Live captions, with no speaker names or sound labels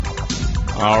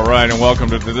All right, and welcome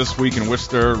to the This Week in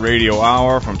Worcester Radio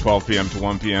Hour from 12 p.m. to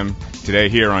 1 p.m. today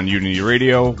here on Unity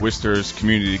Radio, Worcester's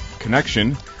Community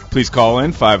Connection. Please call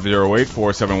in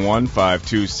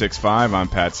 508-471-5265. I'm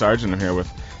Pat Sargent. I'm here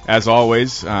with, as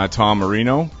always, Tom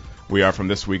Marino. We are from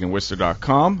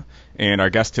thisweekinworcester.com, and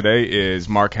our guest today is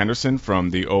Mark Henderson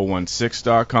from the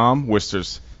 016.com,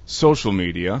 Worcester's social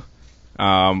media.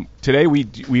 Today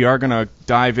we are going to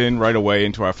dive in right away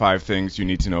into our 5 things you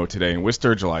need to know today in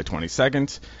Worcester, July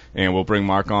 22nd, and we'll bring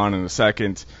Mark on in a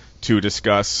second to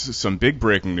discuss some big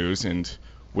breaking news in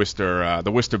Worcester,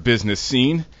 the Worcester business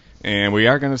scene, and we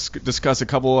are going to discuss a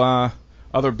couple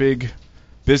other big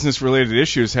business-related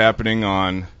issues happening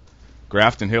on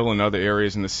Grafton Hill and other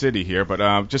areas in the city here.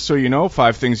 But just so you know,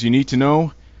 5 things you need to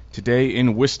know today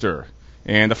in Worcester.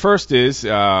 And the first is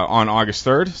on August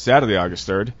 3rd, Saturday, August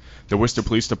 3rd, the Worcester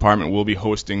Police Department will be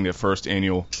hosting their first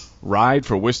annual Ride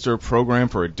for Worcester program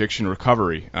for addiction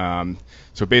recovery.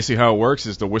 So basically how it works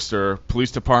is the Worcester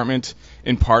Police Department,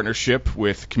 in partnership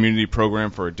with Community Program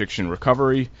for Addiction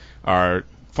Recovery, are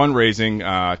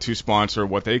fundraising to sponsor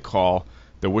what they call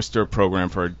the Worcester Program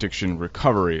for Addiction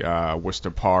Recovery,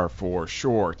 Worcester PAR for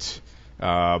short.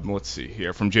 Let's see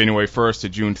here. From January 1st to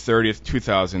June 30th,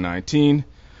 2019,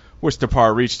 Worcester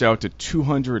PAR reached out to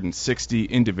 260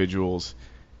 individuals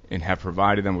and have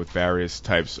provided them with various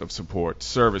types of support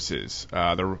services.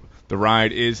 The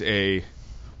ride is a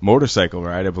motorcycle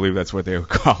ride. I believe that's what they would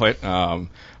call it. I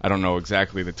don't know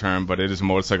exactly the term, but it is a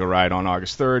motorcycle ride on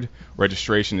August 3rd.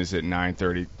 Registration is at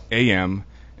 9:30 a.m.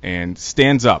 and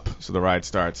stands up. So the ride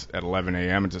starts at 11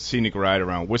 a.m. It's a scenic ride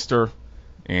around Worcester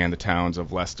and the towns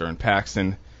of Leicester and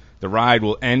Paxton. The ride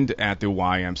will end at the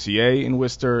YMCA in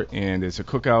Worcester, and it's a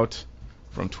cookout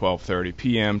from 12:30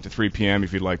 p.m. to 3 p.m.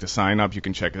 If you'd like to sign up, you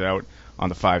can check it out on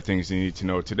the 5 things you need to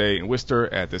know today in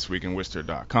Worcester at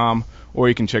thisweekinworcester.com, or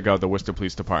you can check out the Worcester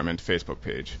Police Department Facebook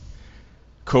page.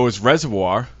 Coe's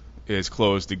Reservoir is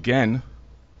closed again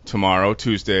tomorrow,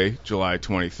 Tuesday, July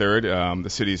 23rd. The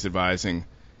city is advising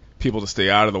people to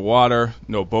stay out of the water,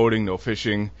 no boating, no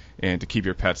fishing, and to keep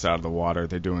your pets out of the water.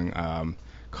 They're doing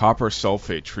copper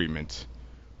sulfate treatment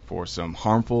for some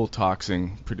harmful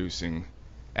toxin-producing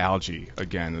algae.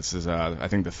 Again, this is, I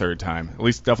think, the 3rd time. At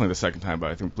least definitely the 2nd time,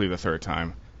 but I believe the 3rd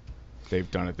time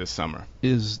they've done it this summer.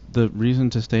 Is the reason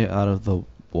to stay out of the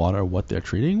water what they're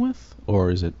treating with,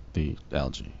 or is it the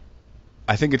algae?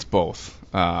 I think it's both.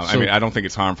 I mean, I don't think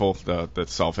it's harmful. The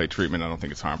sulfate treatment, I don't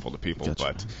think it's harmful to people, Gotcha.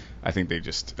 But I think they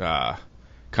just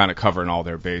kind of covering all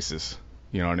their bases.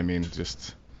 You know what I mean?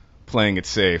 Just playing it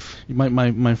safe.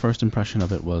 My first impression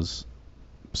of it was,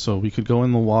 so we could go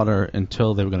in the water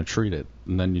until they were going to treat it,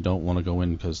 and then you don't want to go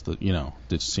in because it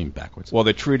just seemed backwards. Well,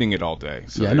 they're treating it all day.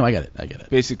 So yeah, no, I get it.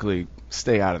 Basically,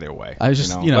 stay out of their way. I was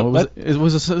just, let it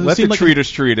the seemed like treaters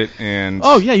treat it. And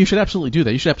oh yeah, you should absolutely do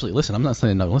that. You should absolutely listen. I'm not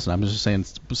saying no, listen. I'm just saying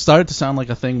it started to sound like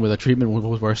a thing where the treatment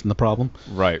was worse than the problem.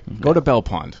 Right. Go to Bell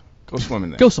Pond. Go swim in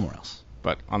there. Go somewhere else.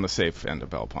 But on the safe end of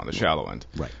Bell Pond, the shallow end.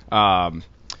 Right.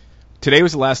 Today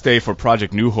was the last day for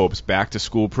Project New Hope's Back to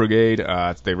School Brigade.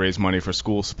 They raise money for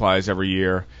school supplies every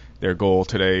year. Their goal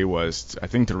today was, I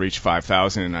think, to reach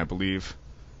 5,000, and I believe,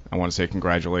 I want to say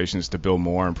congratulations to Bill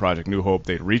Moore and Project New Hope.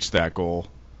 They reached that goal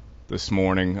this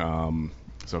morning,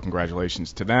 so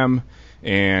congratulations to them.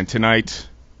 And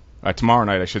tomorrow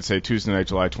night, I should say, Tuesday night,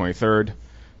 July 23rd,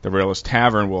 the Railers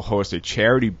Tavern will host a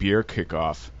charity beer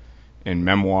kickoff and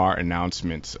memoir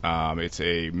announcement. It's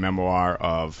a memoir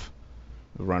of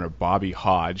the runner Bobby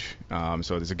Hodge.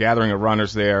 So there's a gathering of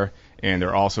runners there, and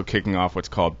they're also kicking off what's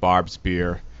called Barb's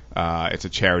Beer. It's a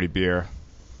charity beer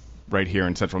right here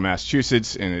in central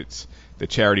Massachusetts, and the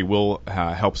charity will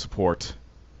help support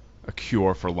a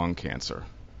cure for lung cancer.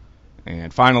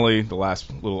 And finally, the last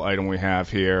little item we have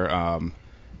here,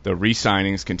 the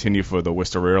re-signings continue for the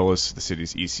Worcester Railers, the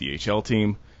city's ECHL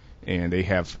team, and they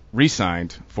have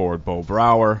re-signed forward Bo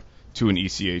Brower to an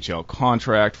ECHL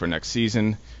contract for next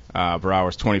season.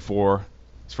 Brower's 24.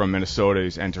 He's from Minnesota.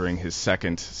 He's entering his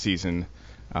 2nd season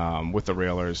with the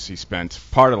Railers. He spent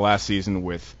part of the last season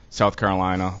with South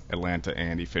Carolina, Atlanta,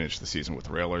 and he finished the season with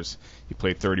the Railers. He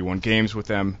played 31 games with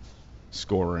them,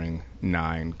 scoring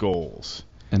 9 goals.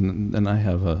 And I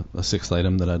have a 6th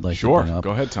item that I'd like to bring up.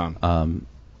 Go ahead, Tom.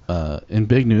 In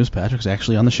big news, Patrick's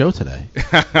actually on the show today.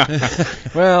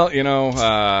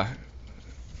 Well,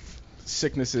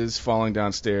 sicknesses, falling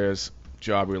downstairs,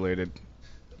 job-related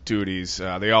duties,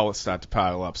 they all start to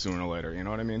pile up sooner or later. You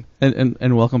know what I mean?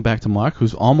 And welcome back to Mark,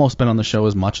 who's almost been on the show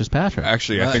as much as Patrick.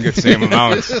 Actually, I think it's the same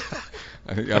amount.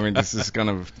 I mean, this is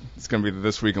gonna be the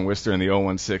This Week in Worcester and the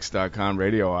 016.com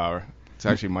radio hour. It's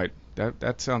actually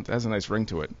that has a nice ring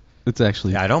to it. It's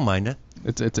actually Yeah, I don't mind it.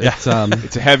 it's It's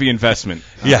a heavy investment.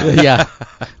 yeah,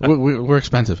 we're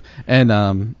expensive,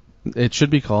 and it should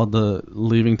be called the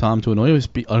leaving Tom to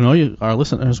annoy our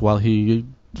listeners while he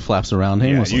flaps around Yeah,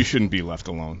 aimlessly. you shouldn't be left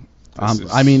alone. This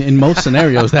is- I mean, in most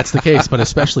scenarios that's the case, but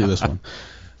especially this one.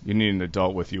 you need an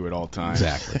adult with you at all times.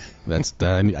 Exactly.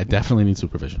 I definitely need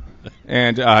supervision.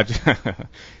 And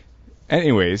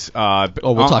anyways,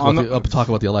 We'll talk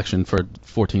about the election for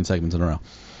 14 segments in a row,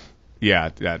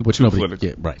 which nobody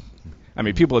get right. I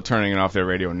mean, people are turning off their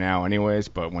radio now, anyways.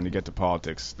 But when you get to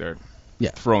politics, they're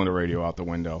throwing the radio out the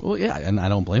window. Well, yeah, and I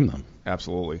don't blame them.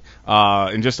 Absolutely.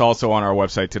 And just also on our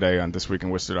website today on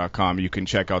thisweekinworcester.com, you can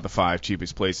check out the 5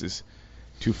 cheapest places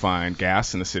to find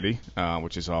gas in the city,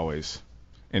 which is always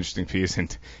interesting piece.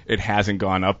 And it hasn't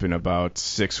gone up in about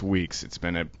 6 weeks. It's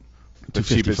been at the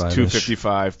cheapest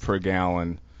 $2.55 per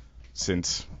gallon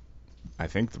since I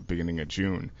think the beginning of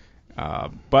June.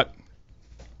 But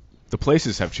the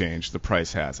places have changed, the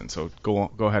price hasn't. So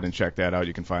go ahead and check that out.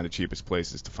 You can find the cheapest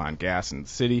places to find gas in the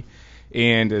city.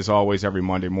 And as always, every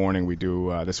Monday morning we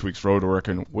do this week's road work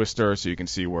in Worcester, so you can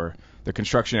see where the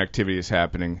construction activity is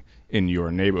happening in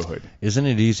your neighborhood. Isn't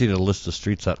it easy to list the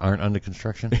streets that aren't under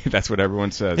construction? That's what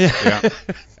everyone says. Yeah.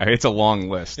 It's a long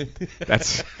list.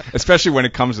 That's especially when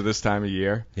it comes to this time of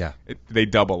year. Yeah. They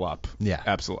double up. Yeah.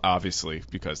 Absolutely, obviously,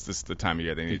 because this is the time of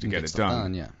year they need to get it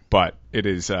done. Yeah. But it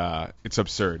is it's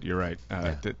absurd. You're right.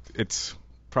 It's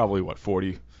probably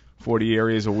 40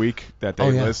 areas a week that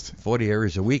they list. 40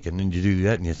 areas a week, and then you do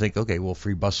that, and you think, okay, well,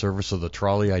 free bus service of the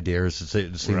trolley idea it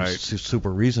seems Right. super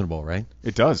reasonable, right?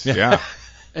 It does. Yeah.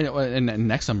 And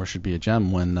next summer should be a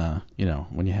gem when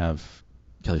when you have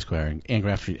Kelly Square and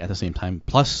Graff Street at the same time,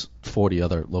 plus 40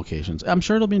 other locations. I'm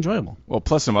sure it'll be enjoyable. Well,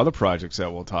 plus some other projects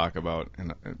that we'll talk about in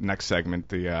the next segment,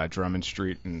 the Drummond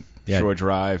Street and Shore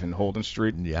Drive and Holden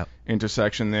Street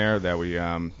intersection there that we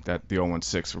that the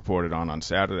 016 reported on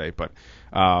Saturday. But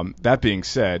that being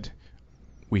said,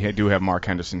 we do have Mark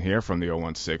Henderson here from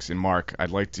the 016. And Mark,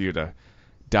 I'd like you to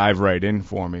dive right in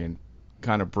for me and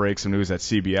kind of break some news that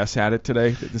CBS had it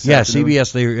today. Afternoon.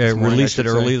 CBS, they released it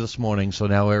early say. this morning, so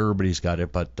now everybody's got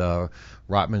it. But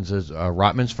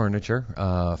Rotman's Furniture,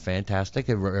 fantastic.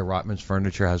 Rotman's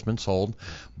Furniture has been sold,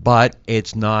 but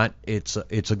it's not. It's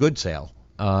a good sale.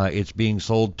 It's being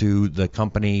sold to the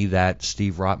company that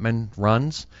Steve Rotman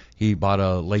runs. He bought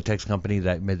a latex company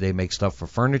that they make stuff for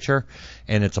furniture,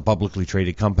 and it's a publicly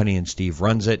traded company, and Steve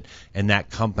runs it, and that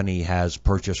company has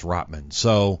purchased Rotman.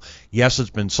 So, yes,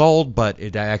 it's been sold, but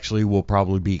it actually will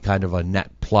probably be kind of a net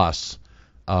plus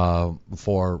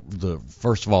for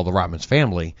first of all, the Rotman's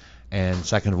family, and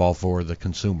second of all, for the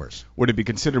consumers. Would it be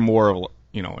considered more,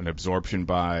 an absorption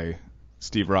by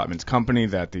Steve Rotman's company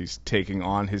that he's taking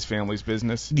on his family's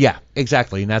business? Yeah,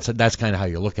 exactly, and that's kind of how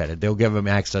you look at it. They'll give him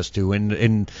access to,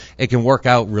 and it can work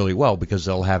out really well because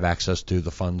they'll have access to the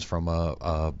funds from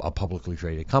a publicly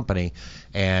traded company,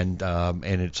 and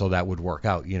so that would work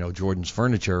out. Jordan's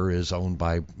Furniture is owned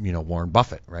by Warren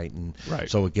Buffett, right? And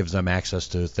so it gives them access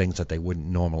to things that they wouldn't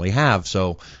normally have.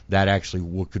 So that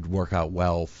actually could work out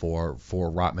well for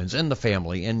Rotman's and the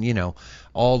family, and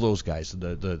all those guys.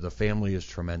 The family is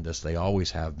tremendous. They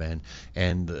always have been,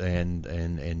 and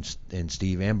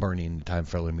Steve and Bernie in Time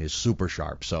for Living is super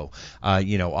sharp. So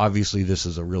obviously this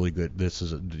is a really good.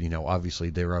 Obviously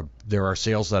there are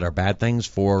sales that are bad things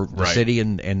for the city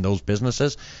and those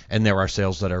businesses, and there are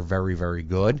sales that are very, very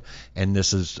good. And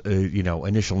this is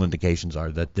initial indications are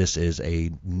that this is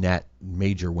a net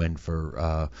major win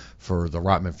for the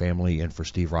Rotman family and for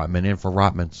Steve Rotman and for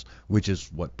Rotman's, which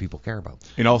is what people care about.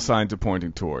 And all signs are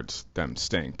pointing towards them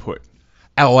staying put.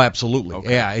 Oh, absolutely.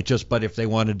 Okay. Yeah, but if they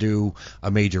want to do a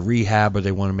major rehab or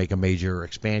they want to make a major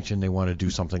expansion, they want to do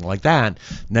something like that,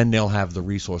 then they'll have the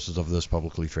resources of this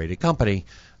publicly traded company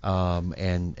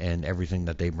and everything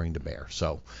that they bring to bear.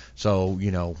 So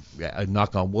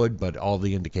knock on wood, but all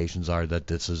the indications are that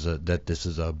this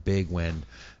is a big win.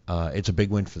 It's a big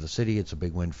win for the city. It's a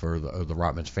big win for the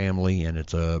Rotman's family, and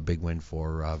it's a big win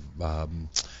for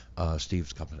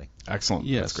Steve's company. Excellent.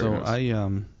 Yeah. That's great So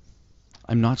news.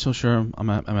 I'm not so sure I'm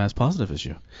as positive as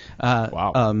you.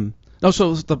 Wow. No, so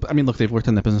look, they've worked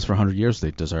in that business for 100 years.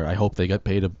 They deserve. I hope they get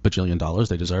paid $1 bajillion.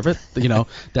 They deserve it.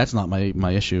 That's not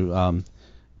my issue.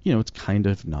 It's kind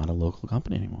of not a local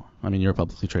company anymore. I mean, you're a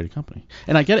publicly traded company,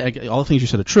 and I get it. All the things you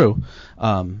said are true.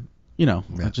 You know,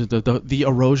 Yeah. just the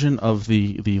erosion of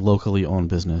the locally owned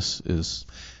business is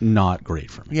not great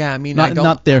for me. Yeah, I mean,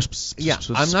 not their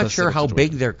I'm not sure how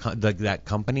big situation. that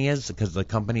company is, because the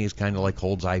company is kind of like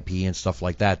holds IP and stuff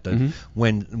like that.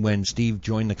 Mm-hmm. When Steve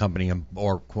joined the company,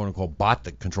 or quote unquote bought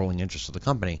the controlling interest of the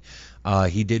company,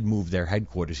 he did move their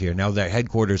headquarters here. Now their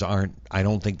headquarters I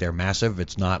don't think they're massive.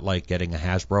 It's not like getting a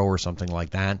Hasbro or something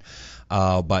like that.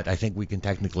 But I think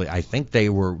I think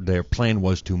their plan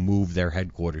was to move their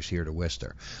headquarters here to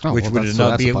Worcester, Oh, which well, would that's-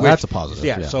 not so be that's a positive,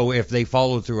 Yeah, yeah. so if they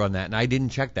followed through on that, and I didn't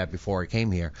check that before I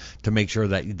came here to make sure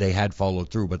that they had followed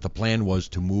through, but the plan was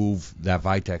to move that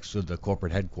Vitex to the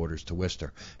corporate headquarters to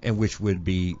Worcester, and which would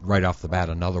be right off the bat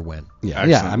another win. Yeah,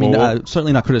 Excellent. I mean, Well,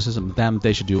 certainly not criticism of them.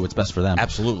 They should do what's best for them.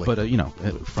 Absolutely. But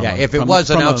from If it was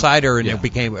an outsider and yeah. it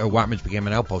became Watman's became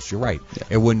an outpost, you're right. Yeah.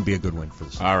 It wouldn't be a good win for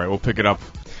the city. All right, we'll pick it up.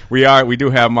 We do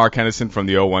have Mark Henderson from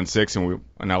the 016, and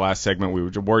in our last segment we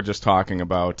were just talking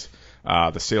about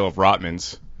the sale of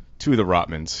Rotmans to the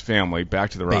Rotmans family,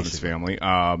 back to the Rotmans Basically.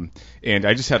 family. And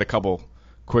I just had a couple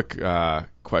quick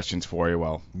questions for you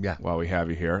while we have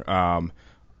you here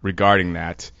regarding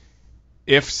that.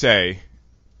 If, say,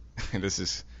 and this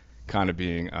is kind of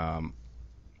being I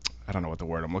don't know what the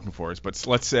word I'm looking for is, but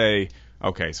let's say,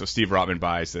 okay, so Steve Rotman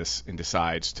buys this and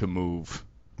decides to move.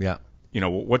 Yeah.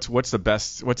 What's in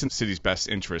the city's best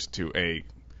interest to A,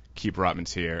 keep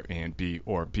Rotmans here, and B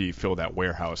fill that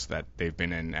warehouse that they've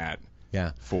been in at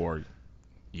for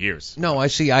years. No, I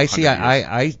see. 100 years.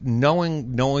 I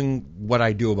knowing what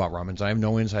I do about Rotmans, I have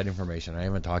no inside information. I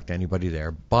haven't talked to anybody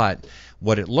there, but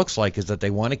what it looks like is that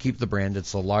they want to keep the brand.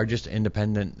 It's the largest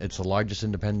independent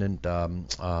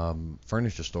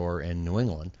furniture store in New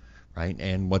England. Right,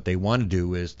 and what they want to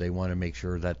do is they want to make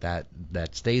sure that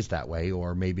stays that way,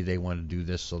 or maybe they want to do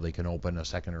this so they can open a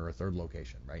second or a third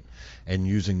location, right? And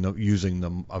using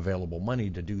the available money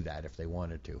to do that if they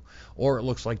wanted to, or it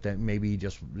looks like that maybe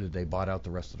just they bought out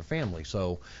the rest of the family.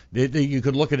 So you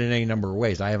could look at it in any number of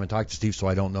ways. I haven't talked to Steve, so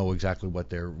I don't know exactly what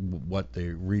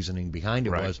the reasoning behind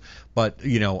it was. But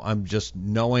I'm just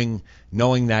knowing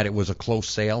that it was a close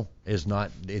sale is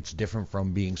not. It's different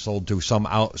from being sold to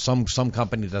some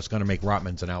company that's going to make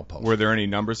Rotmans an outpost. Were there any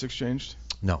numbers exchanged?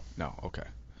 No. No. Okay.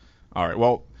 All right.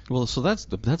 Well, so that's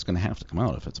going to have to come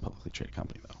out if it's a publicly traded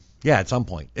company, though. Yeah, at some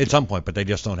point, but they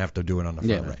just don't have to do it on the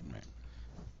front end. Right.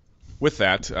 with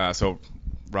that, so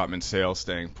Rotman sales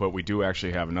staying put, we do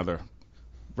actually have another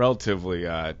relatively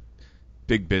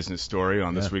big business story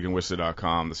on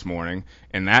thisweekinworcester.com this morning,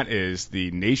 and that is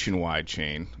the nationwide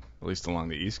chain, at least along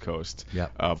the East Coast,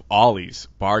 of Ollie's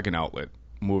Bargain Outlet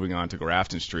moving on to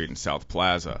Grafton Street in South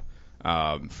Plaza.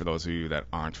 For those of you that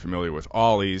aren't familiar with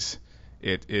Ollie's,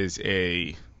 it is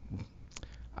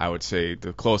I would say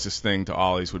the closest thing to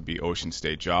Ollie's would be Ocean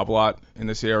State Job Lot in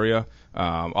this area.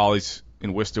 Ollie's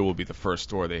in Worcester will be the first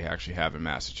store they actually have in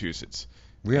Massachusetts.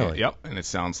 Really? Yep, and it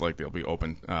sounds like they'll be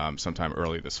open sometime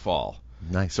early this fall.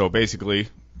 Nice. So basically,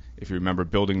 if you remember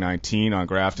Building 19 on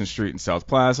Grafton Street in South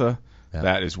Plaza,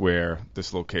 that is where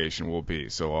this location will be.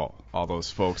 So all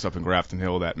those folks up in Grafton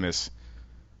Hill that miss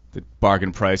the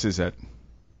bargain prices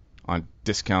on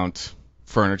discount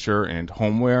furniture and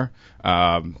homeware,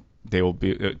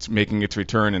 it's making its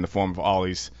return in the form of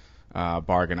Ollie's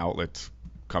Bargain Outlet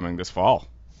coming this fall.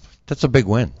 That's a big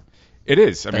win. It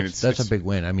is. I mean, that's a big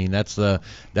win. I mean, that's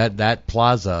that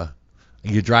plaza.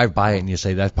 You drive by it and you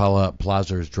say that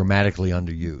plaza is dramatically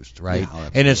underused, right? Yeah,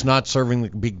 and it's not serving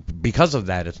because of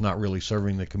that. It's not really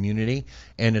serving the community,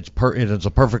 and it's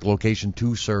a perfect location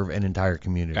to serve an entire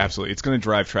community. Absolutely, it's going to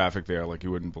drive traffic there like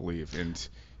you wouldn't believe, and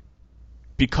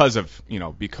because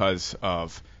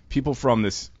of people from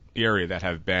this area that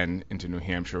have been into New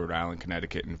Hampshire, Rhode Island,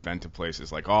 Connecticut, and been to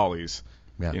places like Ollie's,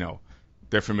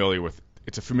 they're familiar with.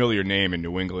 It's a familiar name in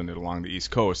New England and along the East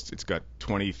Coast. It's got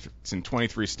it's in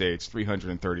 23 states,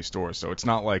 330 stores. So it's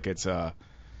not like it's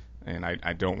and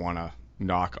I don't want to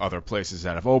knock other places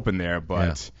that have opened there,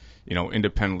 but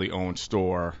independently owned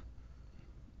store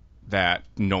that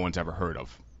no one's ever heard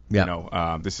of.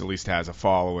 Yeah. This at least has a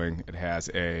following. It has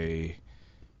a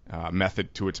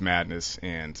method to its madness,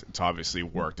 and it's obviously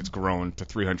worked. It's grown to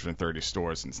 330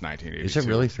 stores since 1982. Is it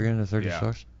really 330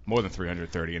 stores? More than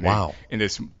 330. And wow. And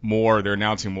there's they're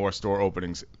announcing more store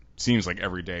openings, seems like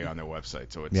every day on their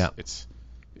website. So it's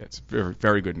very,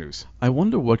 very good news. I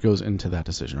wonder what goes into that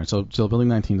decision, right? So Building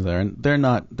 19 is there, and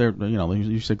they're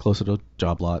you said closer to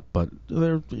Job Lot, but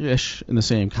they're ish in the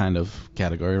same kind of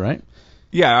category, right?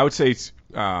 Yeah, I would say it's,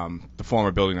 the former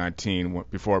Building 19,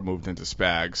 before it moved into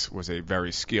Spags, was a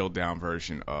very scaled down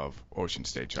version of Ocean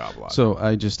State Job Lot. So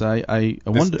I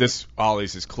wonder. This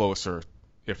Ollie's is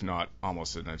closer-ish if not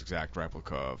almost an exact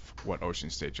replica of what Ocean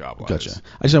State Job Lot Gotcha. is.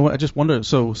 I just wonder.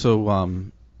 So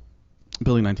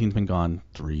Building 19's been gone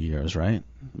 3 years, right?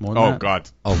 More than Oh that? God,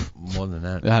 Oh, more than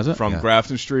that. Has it? from Yeah.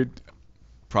 Grafton Street,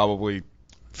 probably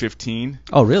 15.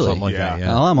 Oh, really? Something like that,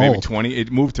 yeah. Oh, I'm maybe old. 20.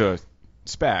 It moved to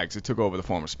Spags. It took over the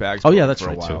former Spags. Oh, yeah, building that's for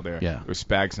right, a while too. there. Yeah. It was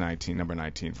Spags 19, number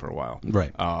 19 for a while.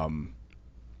 Right.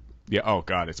 Yeah. Oh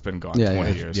God, it's been gone Yeah,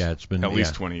 20 yeah. years. Yeah, it's been- at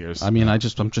least yeah. 20 years. I mean, I'm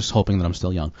just hoping that I'm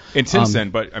still young. and since um, then,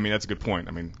 but I mean that's a good point.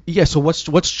 I mean, Yeah. So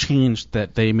what's changed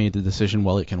that they made the decision?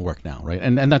 Well, it can work now, right?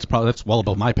 And that's well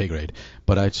above my pay grade.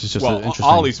 But it's just well, interesting.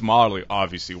 Ollie's modeling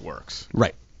obviously works.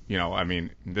 Right. You know, I mean,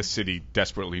 this city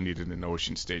desperately needed an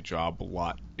Ocean State Job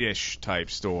Lot-ish type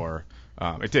store.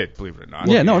 It did, believe it or not.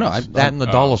 Yeah. No. That and the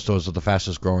dollar stores are the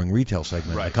fastest growing retail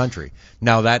segment in Right. the country.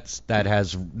 Now that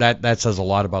says a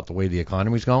lot about the way the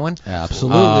economy's going.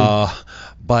 Absolutely.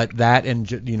 But that and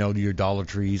your Dollar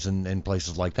Trees and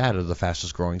places like that are the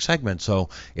fastest growing segment. So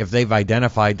if they've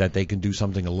identified that they can do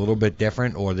something a little bit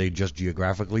different, or they just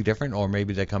geographically different, or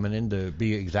maybe they're coming in to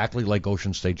be exactly like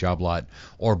Ocean State Job Lot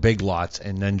or Big Lots,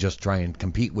 and then just try and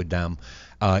compete with them.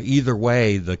 Either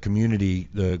way,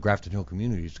 the Grafton Hill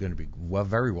community is going to be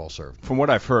very well served. From what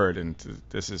I've heard, and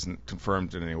this isn't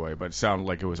confirmed in any way, but it sounded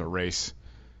like it was a race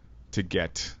to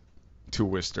get to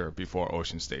Worcester before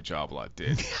Ocean State Job Lot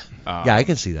did. Yeah, I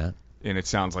can see that. And it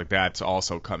sounds like that's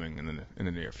also coming in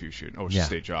the near future, an Ocean Yeah.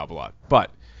 State Job Lot. But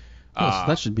So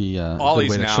that should be a good Ollie's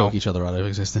way to now- choke each other out of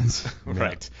existence.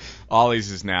 right,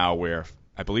 Ollie's is now where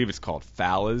I believe it's called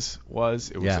Fala's was.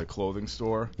 It was Yeah. a clothing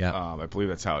store. Yeah. I believe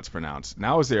that's how it's pronounced.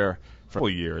 Now is there for a couple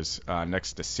of years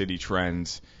next to City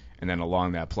Trends, and then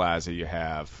along that plaza you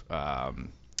have a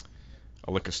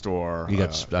liquor store. You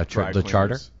got dry the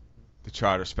Charter? cleaners, the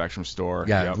Charter Spectrum store.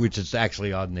 Yeah, Yep. which is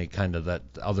actually on the kind of that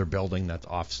other building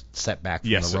that's set back from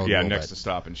Yes, the road. a yeah, little next bit. to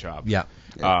Stop and Shop. Yeah.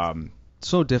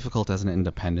 So difficult as an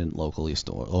independent, locally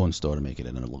owned store to make it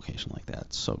in a location like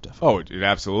that. So difficult. Oh, it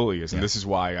absolutely is, and Yeah. this is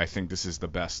why I think this is the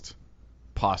best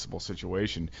possible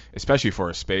situation, especially for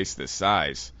a space this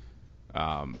size,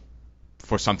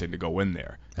 for something to go in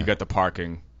there. You got the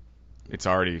parking. It's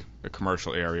already a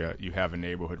commercial area. You have a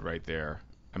neighborhood right there.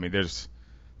 I mean, there's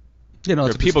You know,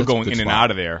 there it's are a people good- going good in and spot.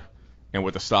 out of there, and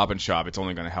with the Stop and Shop, it's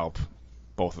only going to help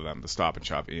both of them. The Stop and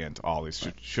Shop and Ollie's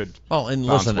should Well, and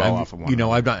bounce listen, well I'm, off of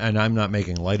one I'm not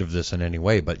making light of this in any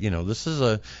way, but this is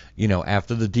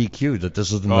after the DQ that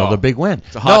this is Oh, another big win.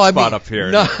 It's a hot spot up here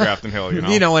in Grafton Hill,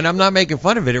 you know. And I'm not making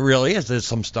fun of it. It really is. There's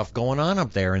some stuff going on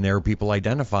up there, and there are people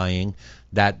identifying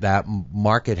that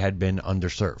market had been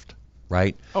underserved.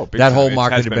 Right? Oh, big that time. whole It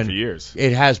market has had been for years.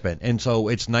 It has been, and so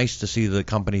it's nice to see the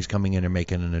companies coming in and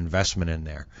making an investment in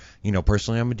there.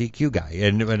 Personally, I'm a DQ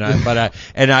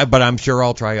guy, but I'm sure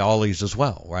I'll try Ollie's as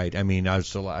well, right? I mean,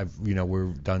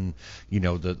 we've done,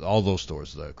 all those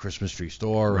stores, the Christmas tree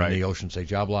store Right. and the Ocean State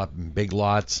Job Lot and Big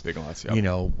Lots. Big Lots, yep.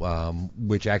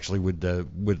 Which actually with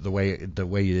the way it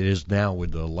is now,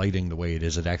 with the lighting the way it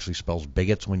is, it actually spells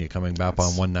bigots when you're coming back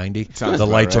on 190. sounds The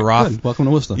about lights right. are off. Good. Welcome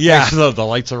to Worcester. Yeah, the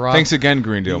lights are off. Thanks again,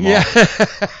 Greendale Mall. Yeah,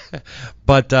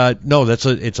 but no,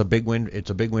 it's a big win. It's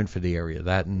a big win for the area.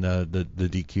 That and the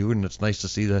DQ, and it's nice to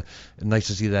see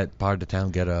that part of the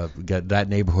town get that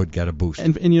neighborhood get a boost.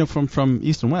 And from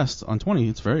east and west on 20,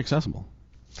 it's very accessible.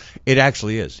 It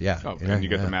actually is, yeah. Oh, and you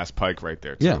get the Mass Pike right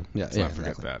there too. Yeah, Let's yeah, not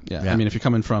forget exactly. that. Yeah. Yeah. I mean, if you're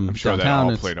coming from I'm sure that downtown,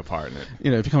 all it's, played a part in it.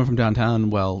 if you're coming from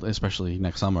downtown, well, especially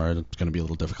next summer, it's going to be a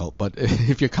little difficult. But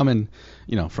if you're coming,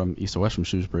 from east or west from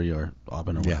Shrewsbury or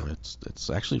Auburn or whatever, it's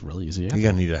actually really easy. You're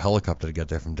gonna need a helicopter to get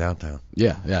there from downtown.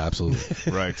 Yeah,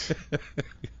 absolutely, Right.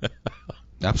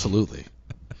 absolutely.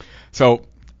 So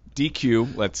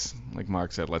DQ, like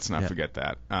Mark said, let's not Yeah. forget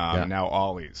that. Yeah. Now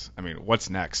Ollie's. I mean, what's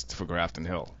next for Grafton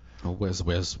Hill? Well, where's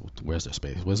their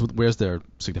space? Where's their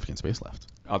significant space left?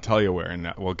 I'll tell you where,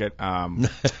 and we'll get. I'll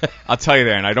tell you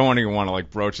there, and I don't even want to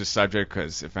broach this subject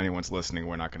because if anyone's listening,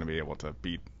 we're not going to be able to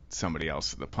beat somebody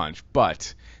else to the punch.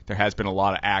 But there has been a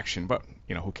lot of action. But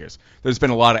who cares? There's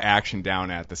been a lot of action down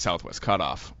at the Southwest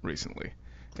Cutoff recently,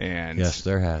 and Yes,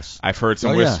 there has. I've heard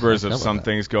some Oh, yeah. whispers I of know some about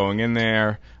that. things going in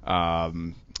there.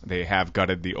 They have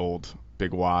gutted the old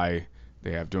Big Y.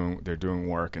 They're doing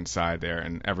work inside there,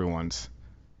 and everyone's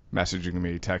messaging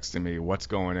me, texting me, what's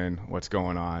going in, what's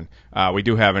going on. We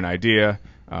do have an idea.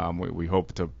 We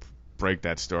hope to break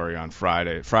that story on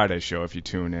Friday's show if you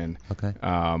tune in. Okay.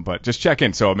 But just check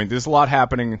in. So I mean, there's a lot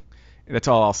happening. That's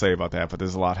all I'll say about that. But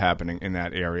there's a lot happening in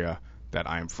that area that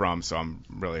I'm from, so I'm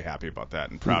really happy about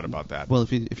that and proud about that. Well,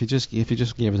 if you just gave it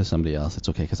to somebody else, it's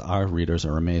okay because our readers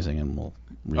are amazing and we'll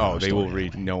read our They story will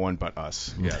read anyway. no one but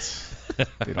us. Yes.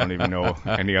 They don't even know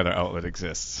any other outlet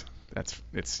exists.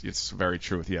 It's very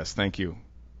truth. Yes. Thank you.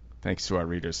 Thanks to our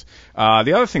readers.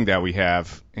 The other thing that we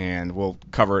have, and we'll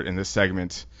cover it in this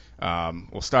segment,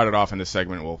 we'll start it off in this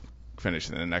segment, we'll finish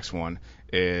in the next one,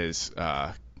 is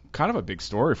kind of a big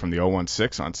story from the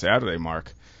 016 on Saturday,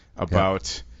 Mark,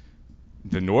 about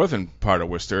the northern part of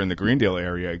Worcester in the Greendale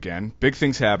area again. Big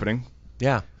things happening.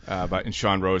 Yeah. But in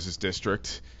Sean Rose's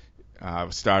district.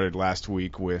 Started last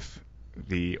week with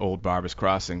the old Barbers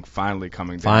Crossing finally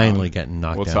coming down. Finally getting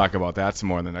knocked down. We'll talk about that some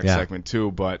more in the next segment too.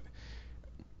 But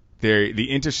the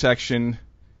intersection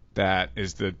that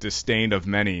is the disdain of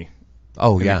many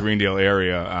in the Greendale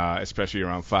area, especially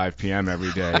around 5 p.m.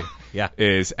 every day,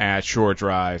 is at Shore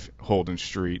Drive, Holden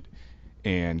Street,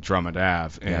 and Drummond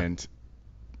Ave. And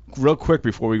real quick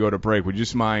before we go to break, would you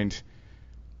just mind,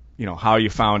 how you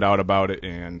found out about it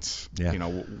and,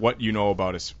 what you know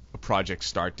about a project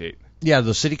start date? Yeah,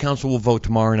 the city council will vote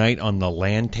tomorrow night on the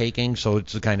land taking, so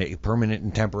it's the kind of permanent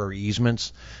and temporary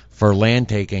easements for land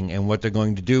taking. And what they're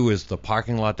going to do is the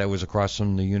parking lot that was across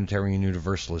from the Unitarian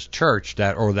Universalist Church,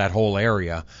 that whole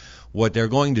area, what they're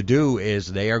going to do is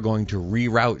they are going to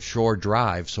reroute Shore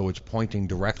Drive so it's pointing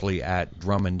directly at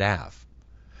Drummond Ave,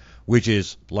 which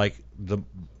is like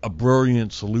a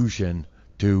brilliant solution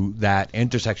to that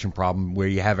intersection problem where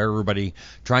you have everybody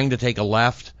trying to take a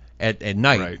left at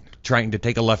night, trying to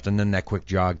take a left and then that quick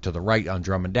jog to the right on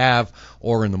Drummond Ave,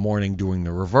 or in the morning doing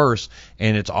the reverse,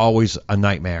 and it's always a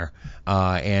nightmare.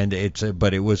 But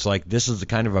it was like, this is the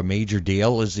kind of a major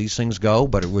deal as these things go,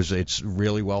 but it's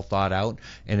really well thought out,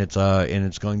 and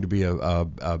it's going to be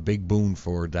a big boon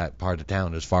for that part of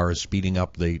town as far as speeding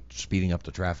up the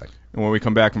traffic. And when we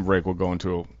come back from break, we'll go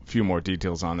into a few more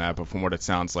details on that. But from what it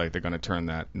sounds like, they're going to turn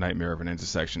that nightmare of an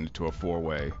intersection into a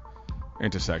four-way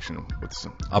intersection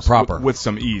with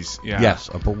some ease. Yeah. Yes.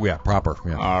 Proper.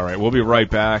 Yeah. All right. We'll be right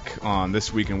back on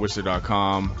This Week in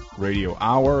Worcester.com Radio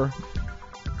Hour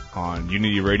on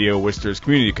Unity Radio, Worcester's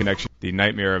Community Connection. The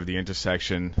nightmare of the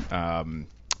intersection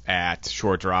at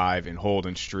Shore Drive and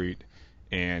Holden Street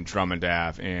and Drummond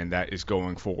Ave, and that is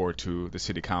going forward to the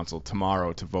City Council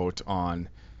tomorrow to vote on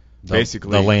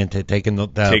basically the land taking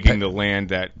the land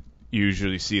that you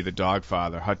usually see the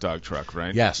Dogfather hot dog truck,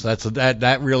 right? Yes,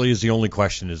 that really is the only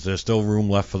question. Is there still room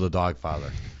left for the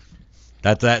Dogfather?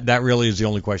 That really is the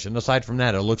only question. Aside from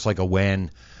that, it looks like a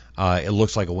win. It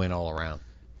looks like a win all around.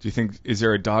 Do you think, is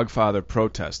there a Dogfather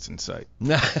protest in sight?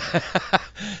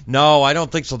 No, I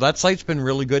don't think so. That site's been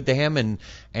really good to him,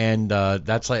 and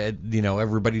that's like,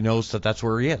 everybody knows that's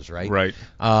where he is, right? Right.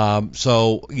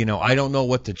 So I don't know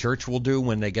what the church will do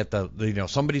when they get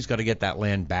somebody's got to get that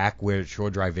land back where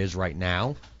Shore Drive is right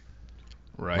now.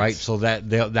 Right. So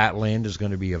that land is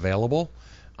going to be available,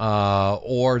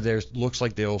 or looks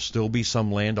like there'll still be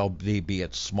some land,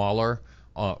 albeit smaller,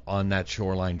 on that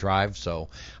Shoreline Drive. So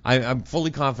I'm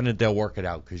fully confident they'll work it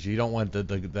out, because you don't want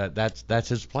that's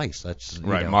his place. That's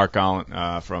right. Mark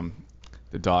Gallant from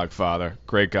the Dogfather,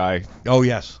 great guy. Oh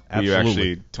yes,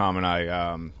 absolutely. Tom and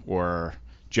I were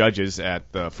judges at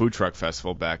the Food Truck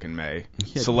Festival back in May.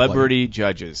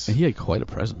 Judges. And he had quite a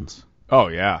presence. Oh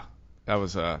yeah, that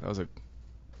was a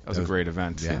great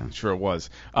event. Yeah, sure it was.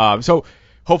 So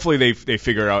hopefully they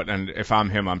figure out, and if I'm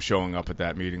him, I'm showing up at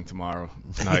that meeting tomorrow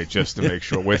night just to make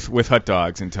sure with hot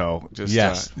dogs in tow.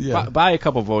 Just buy a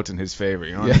couple votes in his favor.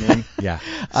 You know what I mean?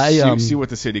 Yeah. See what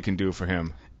the city can do for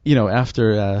him.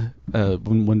 After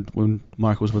when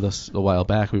Mark was with us a while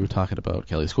back, we were talking about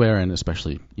Kelly Square, and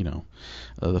especially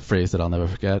the phrase that I'll never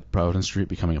forget, Providence Street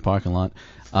becoming a parking lot.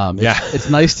 It's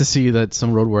nice to see that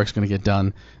some road work's going to get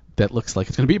done that looks like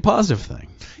it's going to be a positive thing.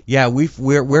 Yeah,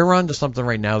 we're on to something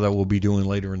right now that we'll be doing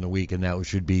later in the week, and that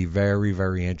should be very,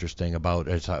 very interesting about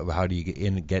how do you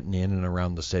getting in and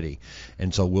around the city.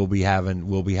 And so we'll be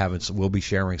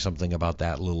sharing something about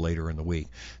that a little later in the week.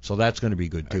 So that's going to be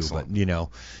good too. Excellent.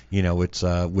 But it's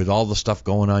with all the stuff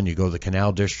going on, you go to the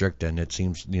Canal District, and it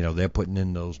seems they're putting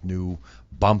in those new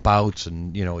bump outs,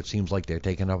 and it seems like they're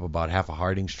taking up about half of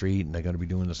Harding Street, and they're going to be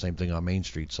doing the same thing on Main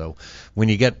Street. So when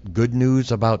you get good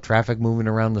news about traffic moving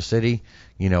around the city,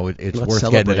 it's worth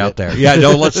getting it out there. Yeah,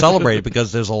 no, let's celebrate it,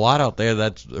 because there's a lot out there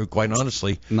that's quite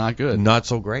honestly not good, not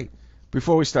so great.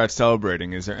 Before we start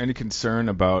celebrating, is there any concern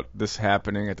about this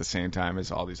happening at the same time as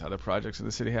all these other projects in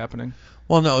the city happening?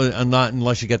 Well, no, not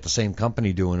unless you get the same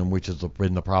company doing them, which has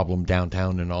been the problem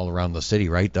downtown and all around the city,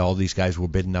 right? All these guys were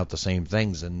bidding out the same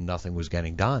things, and nothing was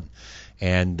getting done.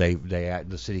 And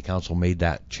the city council made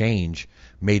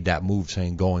that move,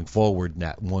 saying going forward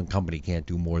that one company can't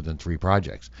do more than 3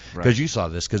 projects. Because you saw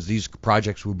this, because these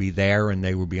projects would be there and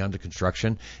they would be under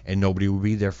construction, and nobody would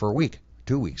be there for a week.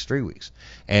 2 weeks, 3 weeks,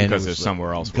 and because there's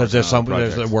somewhere else. Because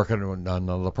they're working on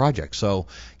another project. So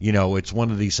it's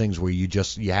one of these things where you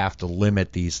have to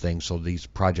limit these things so these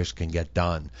projects can get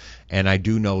done. And I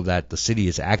do know that the city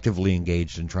is actively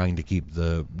engaged in trying to keep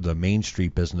the Main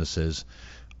Street businesses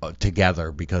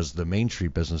together, because the Main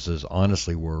Street businesses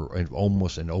honestly were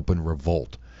almost an open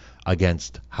revolt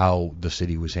against how the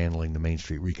city was handling the Main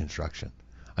Street reconstruction.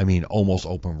 I mean, almost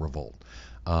open revolt.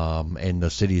 And the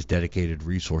city has dedicated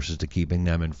resources to keeping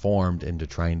them informed and to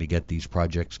trying to get these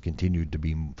projects continue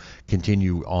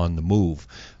on the move,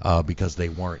 because they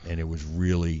weren't, and it was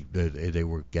really, they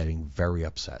were getting very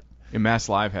upset. And Mass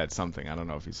Live had something, I don't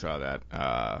know if you saw that,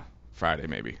 Friday,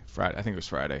 I think it was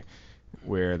Friday,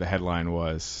 where the headline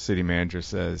was, city manager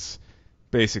says,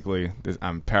 basically,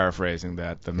 I'm paraphrasing,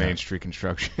 that the Main Street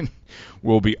construction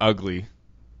will be ugly,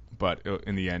 but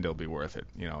in the end it'll be worth it.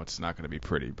 It's not going to be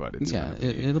pretty, but it's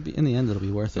it'll be in the end it'll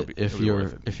be worth it if you're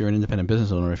an independent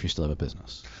business owner, if you still have a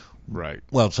business. Right.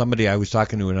 Well, I was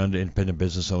talking to an independent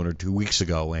business owner 2 weeks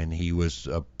ago, and he was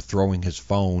throwing his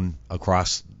phone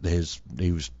across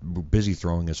he was busy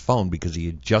throwing his phone because he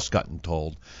had just gotten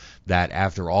told that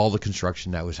after all the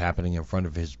construction that was happening in front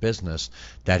of his business,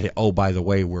 that, oh, by the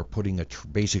way, we're putting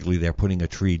they're putting a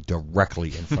tree directly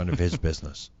in front of his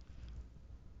business.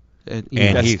 And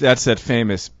that's that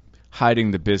famous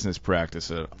hiding the business practice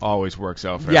that always works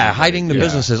out for everybody. Yeah, hiding the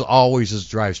business always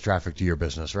drives traffic to your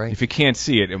business, right? If you can't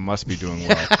see it, it must be doing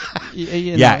well.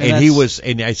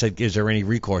 And I said, is there any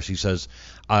recourse? He says,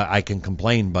 I can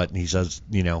complain, but he says,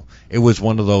 it was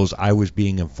one of those, I was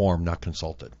being informed, not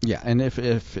consulted. Yeah, and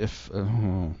if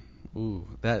my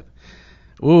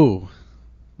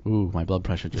blood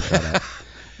pressure just shot up.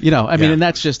 And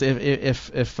that's just if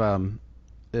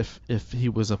he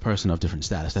was a person of different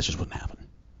status, that just wouldn't happen.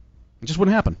 It just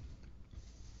wouldn't happen.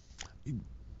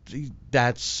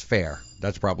 That's fair.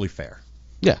 That's probably fair.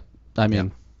 Yeah. I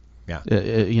mean, yeah.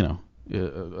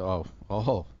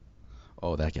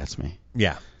 That gets me.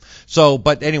 Yeah. So,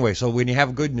 but anyway, so when you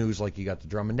have good news, like you got the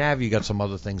Drummond Ave, you got some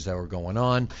other things that were going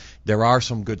on. There are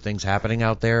some good things happening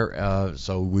out there.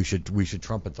 So we should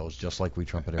trumpet those, just like we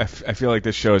trumpet everything. I feel like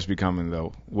this show is becoming the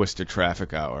Worcester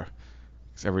Traffic Hour.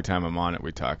 Every time I'm on it,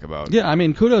 we talk about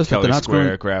kudos Kelly that they're not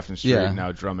Square, Grafton Street, Yeah.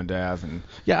 now Drummond Ave, and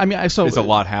there's a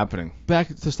lot happening.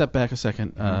 Step back a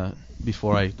second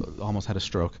before I almost had a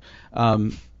stroke.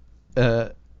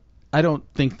 I don't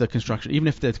think the construction, even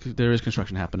if there is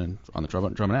construction happening on the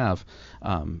Drummond Ave,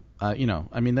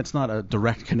 that's not a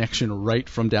direct connection right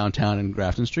from downtown and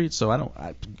Grafton Street. So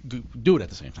I do it at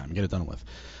the same time and get it done with.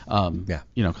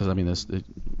 Because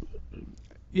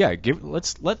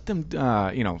let's let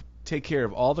them take care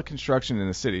of all the construction in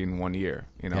the city in 1 year.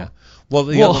 Yeah. Well,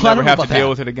 they'll never have to deal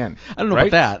with it again. I don't know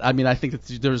about that. I mean, I think that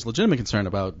there's legitimate concern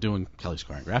about doing Kelly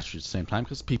Square and Grafton Street at the same time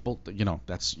because people,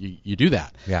 that's you do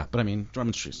that. Yeah. But I mean,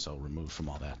 Drummond Street's so removed from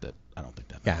all that I don't think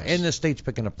that matters. Yeah, and the state's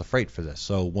picking up the freight for this.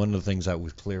 So one of the things that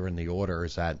was clear in the order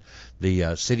is that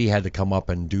the city had to come up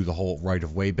and do the whole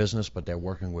right-of-way business, but they're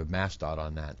working with MassDOT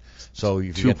on that. So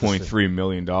if you $2.3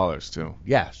 million too.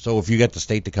 Yeah, so if you get the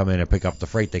state to come in and pick up the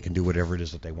freight, they can do whatever it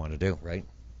is that they want to do, right?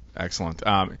 Excellent.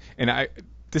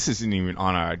 This isn't even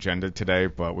on our agenda today,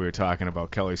 but we were talking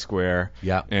about Kelly Square.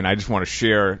 Yeah. And I just want to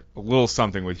share a little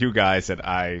something with you guys that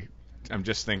I'm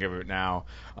just thinking of it now.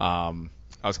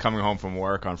 I was coming home from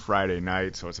work on Friday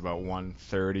night, so it's about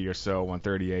 1:30 or so,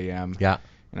 1:30 a.m. Yeah.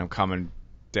 And I'm coming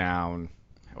down,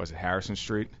 Harrison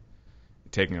Street,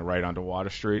 taking a right onto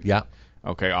Water Street. Yeah.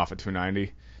 Okay, off at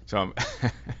 290. So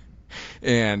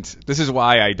and this is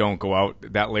why I don't go out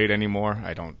that late anymore.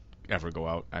 I don't ever go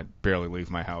out. I barely leave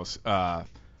my house.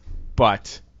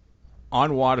 But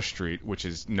on Water Street, which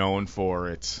is not known for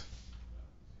its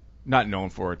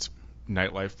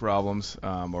nightlife problems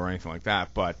or anything like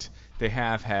that, but they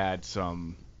have had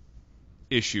some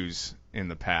issues in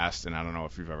the past, and I don't know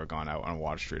if you've ever gone out on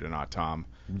Water Street or not, Tom.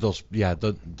 Those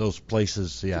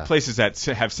places, yeah. The places that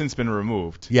have since been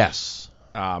removed. Yes.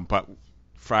 But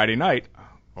Friday night,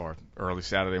 or early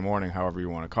Saturday morning, however you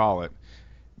want to call it,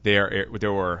 there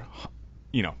were,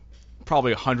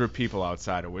 probably 100 people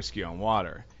outside of Whiskey on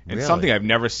Water. And Really? Something I've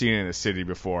never seen in a city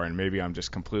before, and maybe I'm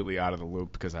just completely out of the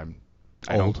loop because I'm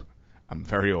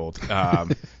very old.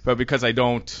 But because I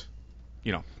don't,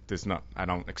 I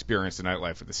don't experience the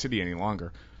nightlife of the city any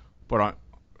longer. But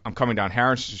I'm coming down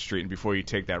Harrison Street, and before you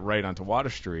take that right onto Water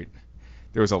Street,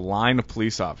 there was a line of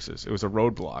police officers. It was a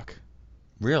roadblock.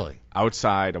 Really?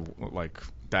 Outside of,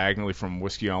 diagonally from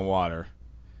Whiskey on Water.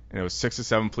 And it was 6 or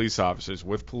 7 police officers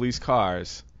with police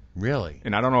cars. Really?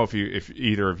 And I don't know if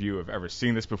either of you have ever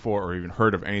seen this before or even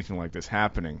heard of anything like this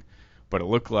happening, but it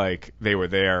looked like they were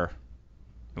there.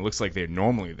 It looks like they're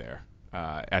normally there.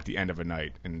 at the end of a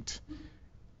night, and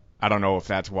I don't know if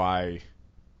that's why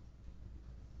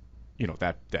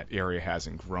that area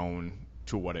hasn't grown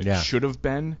to what it should have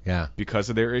been because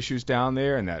of their issues down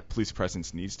there, and that police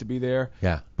presence needs to be there.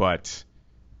 But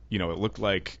it looked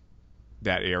like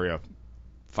that area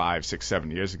 5, 6,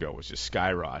 7 years ago was just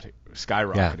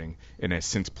skyrocketing, and has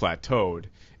since plateaued.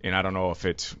 And I don't know if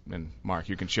it's, and Mark,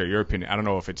 you can share your opinion, I don't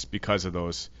know if it's because of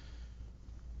those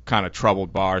kind of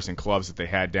troubled bars and clubs that they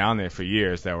had down there for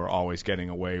years that were always getting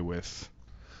away with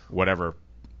whatever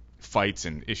fights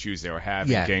and issues they were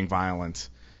having, gang violence,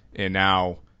 and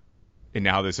now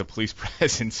there's a police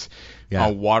presence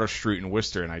on Water Street in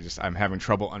Worcester, and I'm having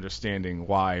trouble understanding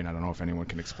why, and I don't know if anyone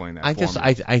can explain that.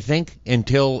 I think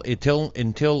until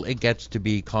it gets to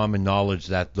be common knowledge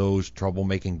that those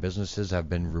troublemaking businesses have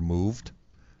been removed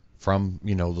from,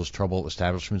 those trouble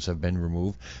establishments have been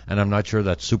removed, and I'm not sure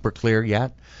that's super clear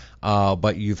yet,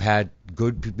 but you've had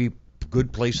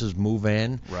good places move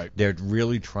in. Right. They're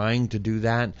really trying to do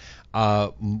that.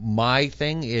 My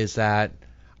thing is that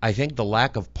I think the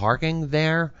lack of parking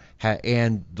there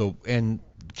and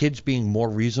kids being more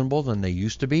reasonable than they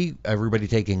used to be, everybody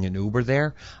taking an Uber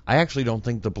there, I actually don't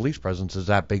think the police presence is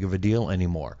that big of a deal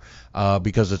anymore,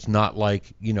 because it's not like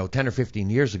 10 or 15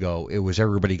 years ago it was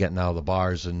everybody getting out of the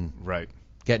bars and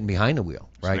getting behind the wheel,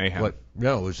 right?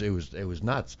 It was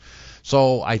nuts.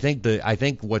 So I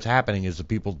think what's happening is the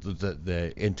people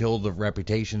until the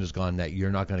reputation is gone that you're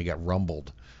not going to get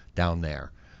rumbled down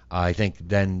there. I think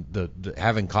then the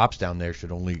having cops down there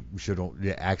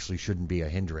shouldn't be a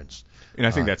hindrance. And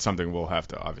I think that's something we'll have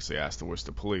to obviously ask the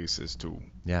Worcester Police as to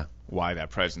why that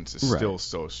presence is still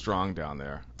so strong down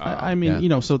there. I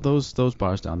mean, so those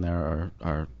bars down there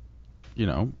are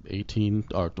 18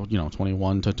 or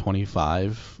 21 to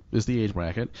 25 is the age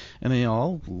bracket, and they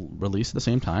all release at the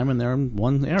same time, and they're in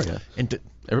one area. And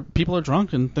people are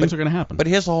drunk, and things are going to happen. But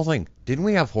here's the whole thing: didn't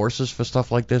we have horses for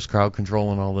stuff like this, crowd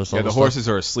control and all this? Yeah, the horses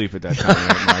are asleep at that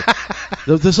time, Mike.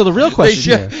 So the real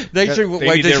question they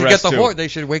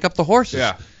should wake up the horses.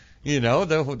 Yeah.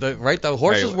 The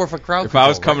horses were for crowd If control. I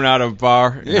was coming out of a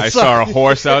bar and I saw a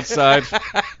horse outside,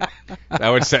 that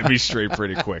would set me straight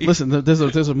pretty quick. Listen, there's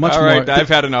a much All more. All right, I've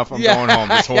had enough. I'm going home.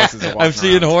 This horses are walking I'm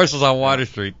seeing around. horses on Water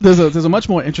Street. There's a much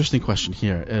more interesting question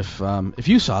here. If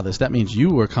you saw this, that means you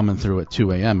were coming through at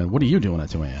 2 a.m. And what are you doing at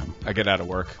 2 a.m.? I get out of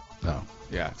work. Oh.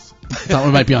 Yeah. Thought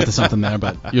we might be onto something there,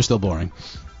 but you're still boring.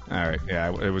 All right.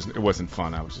 Yeah, it wasn't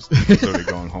fun. I was just literally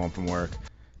going home from work.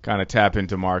 Kind of tap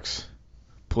into Mark's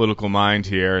political mind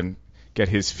here and get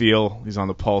his feel. He's on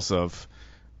the pulse of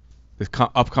the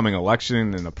upcoming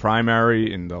election and the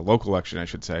primary, in the local election, I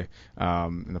should say,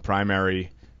 in the primary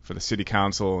for the city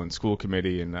council and school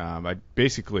committee. And I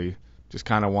basically just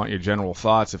kind of want your general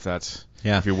thoughts,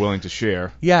 if you're willing to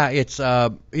share. Yeah, it's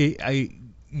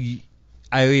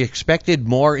I expected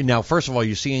more. Now, first of all,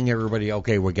 you're seeing everybody,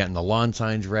 okay, we're getting the lawn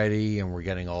signs ready and we're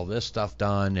getting all this stuff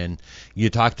done, and you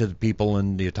talk to the people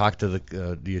and you talk to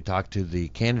the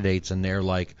candidates, and they're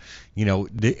like,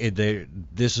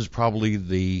 this is probably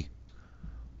the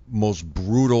most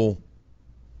brutal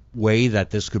way that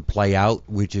this could play out,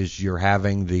 which is you're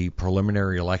having the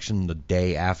preliminary election the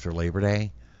day after Labor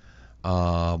Day.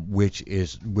 Which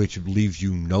leaves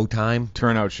you no time.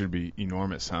 Turnout should be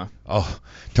enormous, huh? Oh,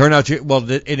 turnout. This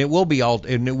will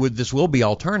be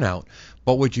all turnout.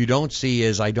 But what you don't see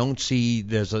is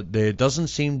there doesn't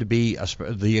seem to be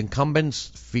the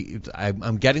incumbents.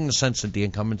 I'm getting the sense that the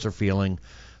incumbents are feeling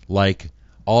like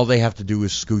all they have to do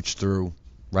is scooch through.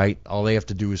 Right? All they have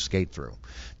to do is skate through.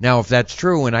 Now, if that's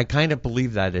true, and I kind of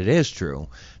believe that it is true,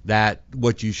 that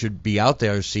what you should be out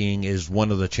there seeing is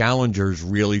one of the challengers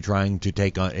really trying to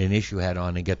take an issue head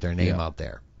on and get their name out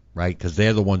there, right? Because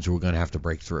they're the ones who are going to have to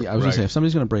break through. Yeah, I was going to say, if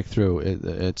somebody's going to break through,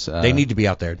 it's they need to be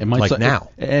out there now.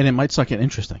 And it might start getting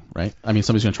interesting, right? I mean,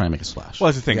 somebody's going to try and make a splash. Well,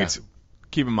 that's the thing. Yeah.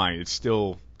 Keep in mind, it's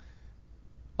still,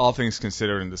 all things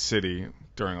considered in the city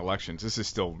during elections, this is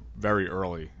still very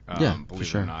early, believe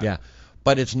it or not. Yeah.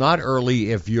 But it's not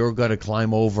early if you're going to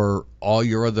climb over all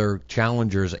your other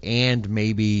challengers and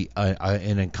maybe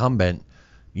an incumbent,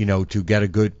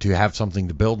 to have something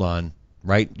to build on,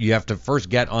 right? You have to first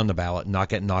get on the ballot and not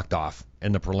get knocked off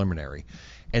in the preliminary.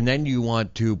 And then you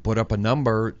want to put up a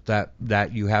number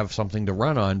that you have something to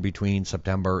run on between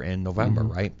September and November,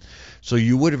 right? So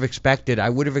I would have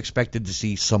expected to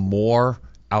see some more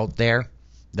out there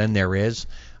than there is.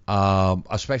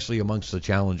 Especially amongst the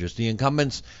challengers. The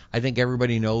incumbents, I think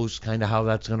everybody knows kind of how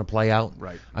that's going to play out.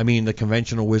 Right. I mean, the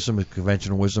conventional wisdom is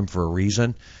conventional wisdom for a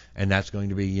reason, and that's going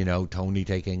to be, Tony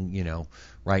taking,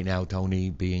 right now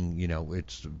Tony being,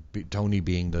 Tony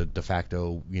being the de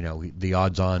facto, the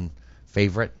odds-on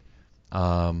favorite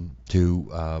to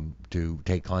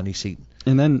take Connie's seat.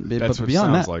 And then, That's but what it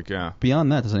beyond sounds that, like, yeah.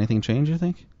 beyond that, does anything change? You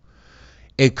think?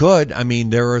 It could. I mean,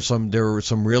 there were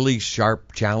some really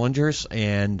sharp challengers,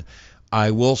 and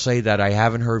I will say that I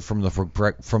haven't heard from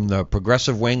the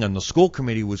progressive wing, and the school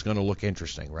committee was going to look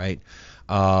interesting, right?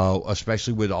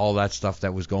 Especially with all that stuff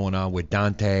that was going on with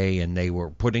Dante, and they were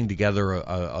putting together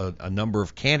a number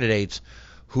of candidates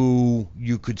who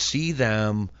you could see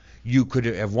them. You could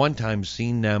at one time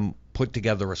seen them put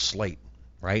together a slate,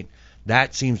 right?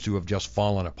 That seems to have just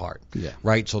fallen apart,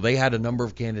 right? So they had a number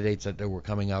of candidates that were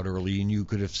coming out early, and you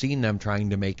could have seen them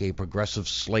trying to make a progressive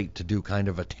slate to do kind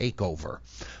of a takeover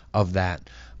of that.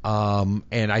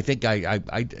 And I think I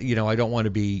don't want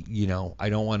to be, I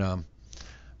don't want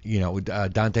to,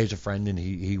 Dante's a friend, and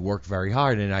he worked very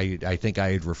hard, and I think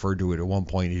I had referred to it at one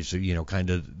point as, kind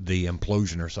of the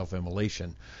implosion or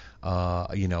self-immolation.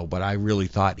 But I really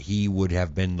thought he would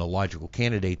have been the logical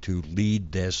candidate to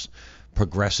lead this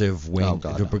progressive wing,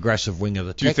 the progressive wing of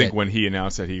the ticket. Do you think when he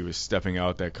announced that he was stepping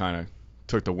out, that kind of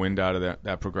took the wind out of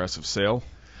that progressive sail?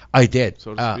 I did.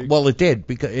 So to speak? Well, it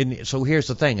did, so here's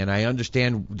the thing, and I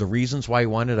understand the reasons why he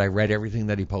wanted. I read everything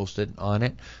that he posted on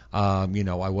it. I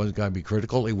wasn't going to be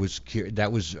critical. That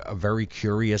was a very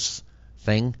curious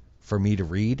thing for me to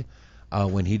read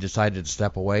when he decided to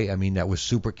step away. I mean, that was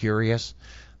super curious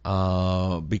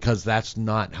because that's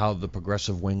not how the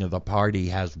progressive wing of the party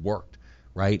has worked.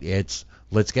 Right? It's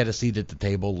let's get a seat at the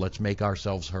table, let's make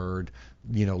ourselves heard,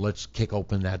 let's kick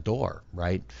open that door,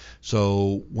 right?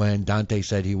 So when Dante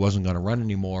said he wasn't going to run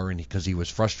anymore and because he was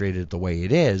frustrated the way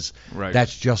it is, right,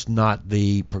 that's just not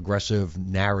the progressive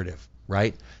narrative,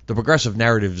 right? The progressive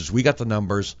narrative is we got the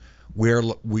numbers, we're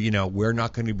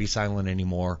not going to be silent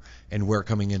anymore, and we're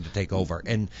coming in to take over.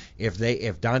 And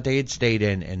if Dante had stayed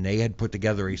in and they had put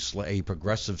together a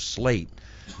progressive slate,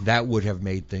 that would have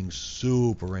made things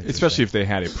super interesting. Especially if they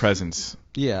had a presence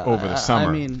over the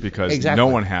summer, because exactly. no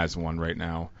one has one right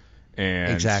now.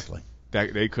 And exactly.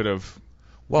 That they could have.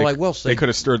 Well, I will say they could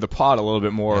have stirred the pot a little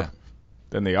bit more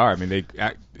than they are. I mean,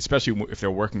 especially if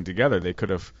they're working together, they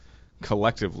could have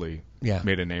collectively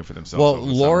made a name for themselves. Well,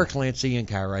 Laura Clancy and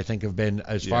Kara, I think, have been,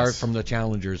 as far as from the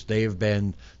challengers, they have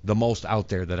been the most out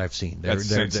there that I've seen. That's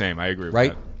the same. I agree with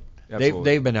right? that.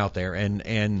 They've been out there,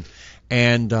 and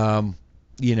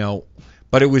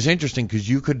but it was interesting because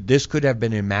this could have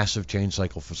been a massive change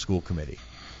cycle for school committee,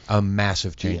 a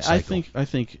massive change cycle. I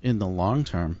think in the long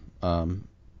term,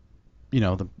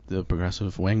 the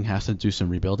progressive wing has to do some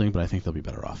rebuilding, but I think they'll be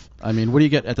better off. I mean, what do you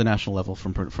get at the national level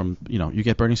from you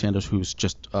get Bernie Sanders, who's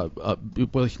just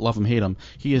love him, hate him,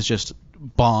 he is just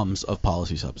bombs of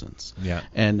policy substance. Yeah.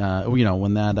 And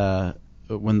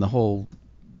when the whole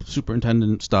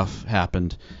superintendent stuff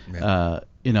happened,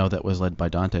 that was led by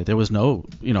Dante, there was no,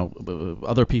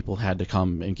 other people had to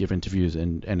come and give interviews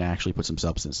and actually put some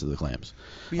substance to the claims.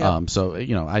 Yeah.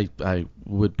 I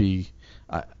would be,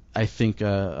 I think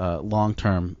long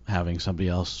term having somebody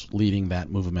else leading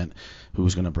that movement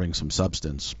who's going to bring some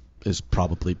substance is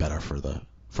probably better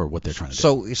for what they're trying to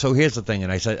do. So here's the thing,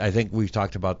 and I think we've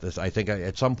talked about this. I think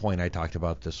at some point I talked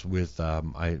about this with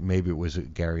maybe it was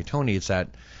Gary Toney. It's that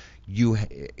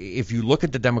if you look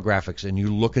at the demographics and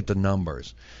you look at the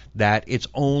numbers, that it's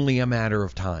only a matter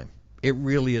of time. It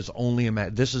really is only a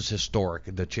matter. This is historic.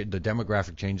 The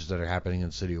demographic changes that are happening in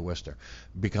the city of Worcester,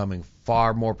 becoming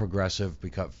far more progressive,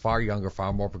 far younger,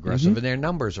 far more progressive, and their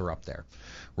numbers are up there,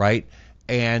 right?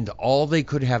 And all they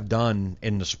could have done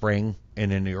in the spring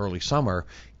and in the early summer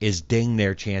is ding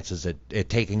their chances at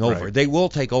taking over. Right. They will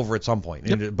take over at some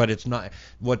point, but it's not.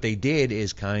 What they did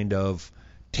is kind of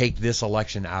take this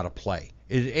election out of play,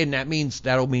 and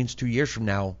that'll means 2 years from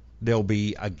now we'll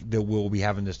be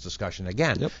having this discussion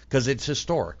again because it's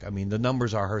historic. I mean, the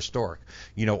numbers are historic.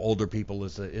 Older people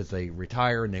as they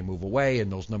retire and they move away,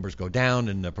 and those numbers go down,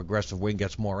 and the progressive wing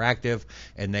gets more active,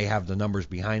 and they have the numbers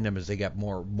behind them as they get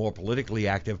more politically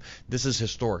active. This is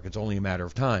historic. It's only a matter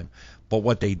of time. But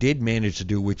what they did manage to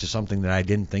do, which is something that I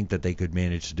didn't think that they could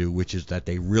manage to do, which is that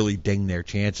they really dinged their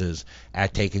chances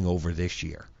at taking over this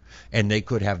year. And they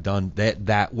could have done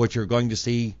that what you're going to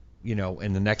see,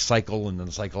 in the next cycle and then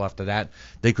the cycle after that,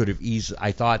 they could have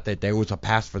I thought that there was a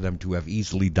path for them to have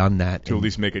easily done that. To at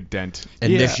least make a dent.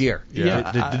 In this year.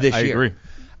 Yeah. This I year. agree.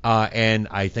 And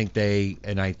I think they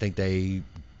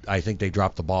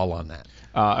dropped the ball on that.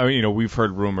 We've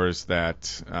heard rumors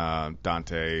that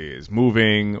Dante is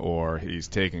moving or he's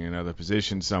taking another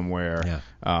position somewhere,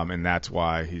 and that's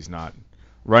why he's not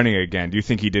running again. Do you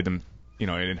think he did them?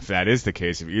 And if that is the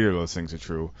case, if either of those things are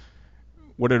true,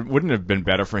 wouldn't it have been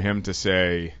better for him to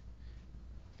say,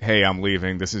 hey, I'm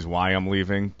leaving, this is why I'm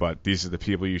leaving, but these are the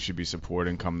people you should be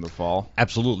supporting come the fall.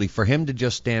 Absolutely. For him to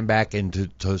just stand back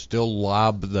and to still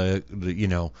lob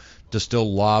to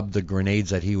still lob the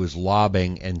grenades that he was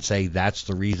lobbing and say that's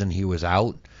the reason he was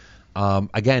out.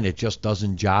 Again, it just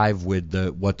doesn't jive with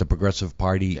what the Progressive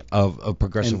Party of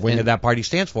progressive wing of that party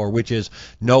stands for, which is,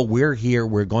 no, we're here,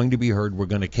 we're going to be heard, we're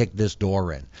going to kick this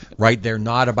door in. Right? They're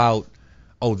not about,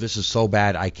 oh, this is so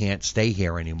bad I can't stay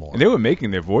here anymore. And they were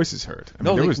making their voices heard. I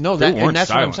mean, they weren't that's silent.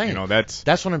 what I'm saying. You know, that's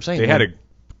what I'm saying. They had a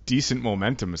decent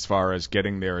momentum as far as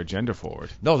getting their agenda forward.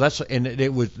 No,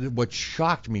 it was what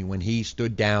shocked me when he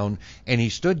stood down, and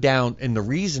the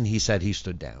reason he said he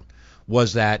stood down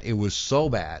was that it was so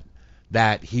bad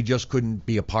that he just couldn't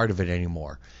be a part of it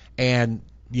anymore. And,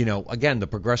 again, the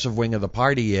progressive wing of the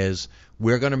party is,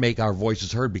 we're going to make our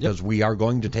voices heard because we are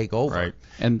going to take over. Right.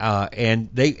 And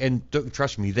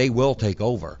trust me, they will take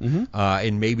over. Mm-hmm.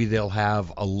 And maybe they'll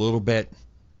have a little bit,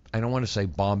 I don't want to say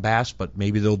bombast, but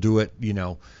maybe they'll do it,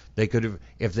 they could have,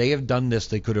 if they have done this,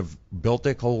 they could have built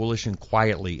their coalition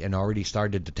quietly and already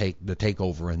started to take the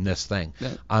takeover in this thing.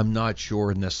 Yeah. I'm not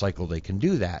sure in this cycle they can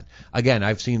do that. Again,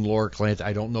 I've seen Laura Clancy.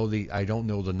 I don't know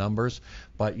the numbers,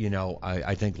 but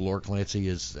I think Laura Clancy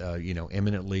is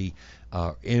eminently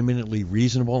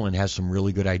reasonable and has some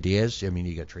really good ideas. I mean,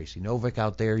 you got Tracy Novick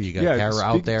out there, you got Kara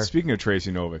out there. Speaking of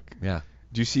Tracy Novick, yeah,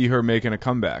 do you see her making a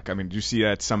comeback? I mean, do you see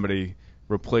that somebody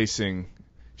replacing?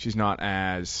 She's not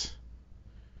as,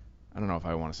 I don't know if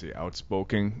I want to say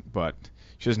outspoken, but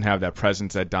she doesn't have that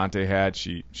presence that Dante had.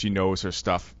 She knows her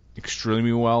stuff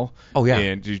extremely well. Oh, yeah.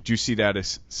 And do you see that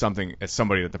as somebody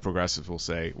that the progressives will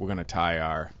say, we're going to tie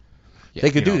our...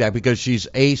 They could do that because she's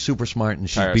super smart and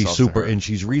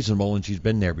she's reasonable and she's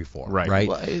been there before, right?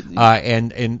 Well,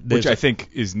 which I think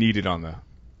is needed on the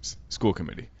school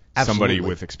committee. Absolutely. Somebody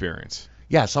with experience.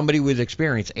 Yeah, somebody with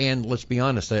experience. And let's be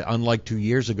honest, unlike 2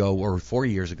 years ago or 4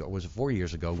 years ago, was it 4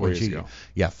 years ago? 4 years ago.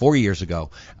 Yeah, 4 years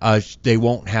ago. They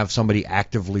won't have somebody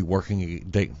actively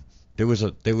working. There was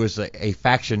a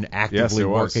faction actively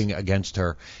working against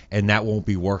her, and that won't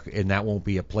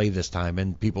be a play this time.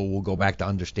 And people will go back to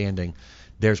understanding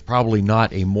there's probably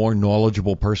not a more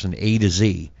knowledgeable person A to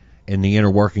Z in the inner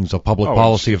workings of public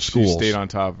policy of schools. She stayed on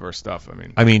top of her stuff.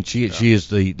 She is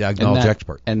the acknowledged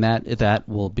expert. And that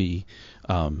will be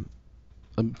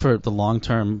for the long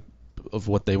term of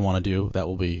what they want to do. That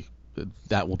will be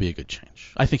a good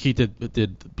change. I think he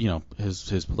did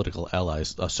his political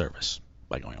allies a service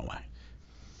by going away.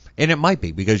 And it might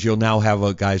be because you'll now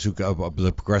have guys who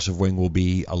the progressive wing will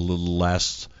be a little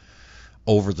less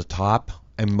over the top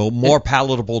and more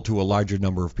palatable to a larger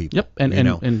number of people. Yep, and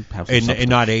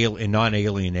not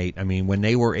alienate. I mean, when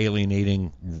they were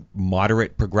alienating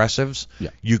moderate progressives,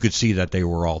 you could see that they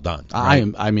were all done.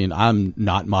 Right? I'm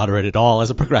not moderate at all as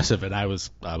a progressive, and I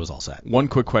was all set. One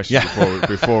quick question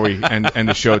before we end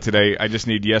the show today. I just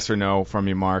need yes or no from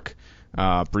you, Mark,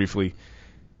 briefly.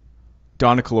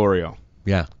 Donna Calorio.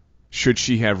 Yeah. Should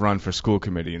she have run for school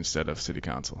committee instead of city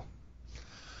council?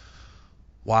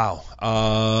 Wow.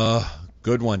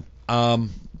 Good one.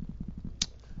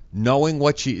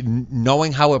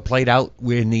 Knowing how it played out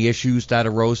in the issues that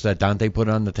arose that Dante put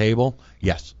on the table,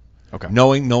 yes. Okay.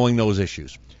 Knowing those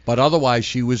issues. But otherwise,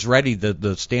 she was ready.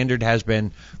 The standard has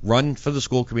been run for the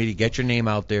school committee, get your name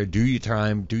out there, do your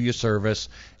time, do your service,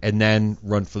 and then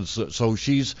run for the. So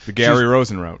she's the Gary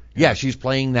Rosen route. Yeah, she's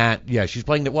playing that. Yeah, she's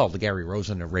playing that. Well, the Gary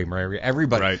Rosen, the Ray Murray,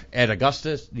 everybody. Right. At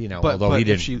Augustus, although he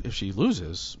didn't. If she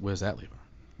loses, where's that leave her?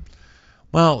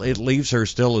 Well, it leaves her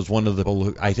still as one of the people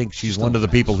who, I think she's one of the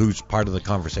people who's part of the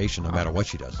conversation no matter what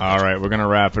she does. All right, we're going to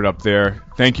wrap it up there.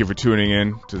 Thank you for tuning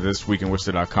in to this Week in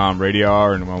Worcester.com radio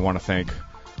hour, and I want to thank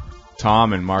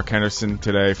Tom and Mark Henderson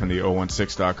today from the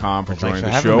 016.com for joining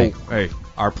the show. Hey,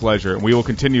 our pleasure. And we will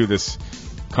continue this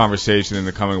conversation in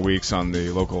the coming weeks on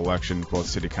the local election, both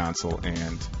city council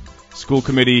and school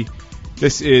committee.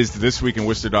 This is the This Week in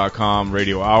Worcester.com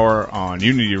radio hour on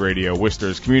Unity Radio,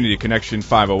 Worcester's Community Connection,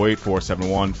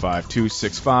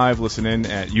 508-471-5265. Listen in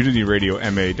at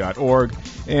unityradioma.org,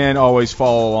 and always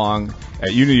follow along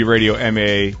at Unity Radio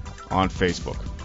MA on Facebook.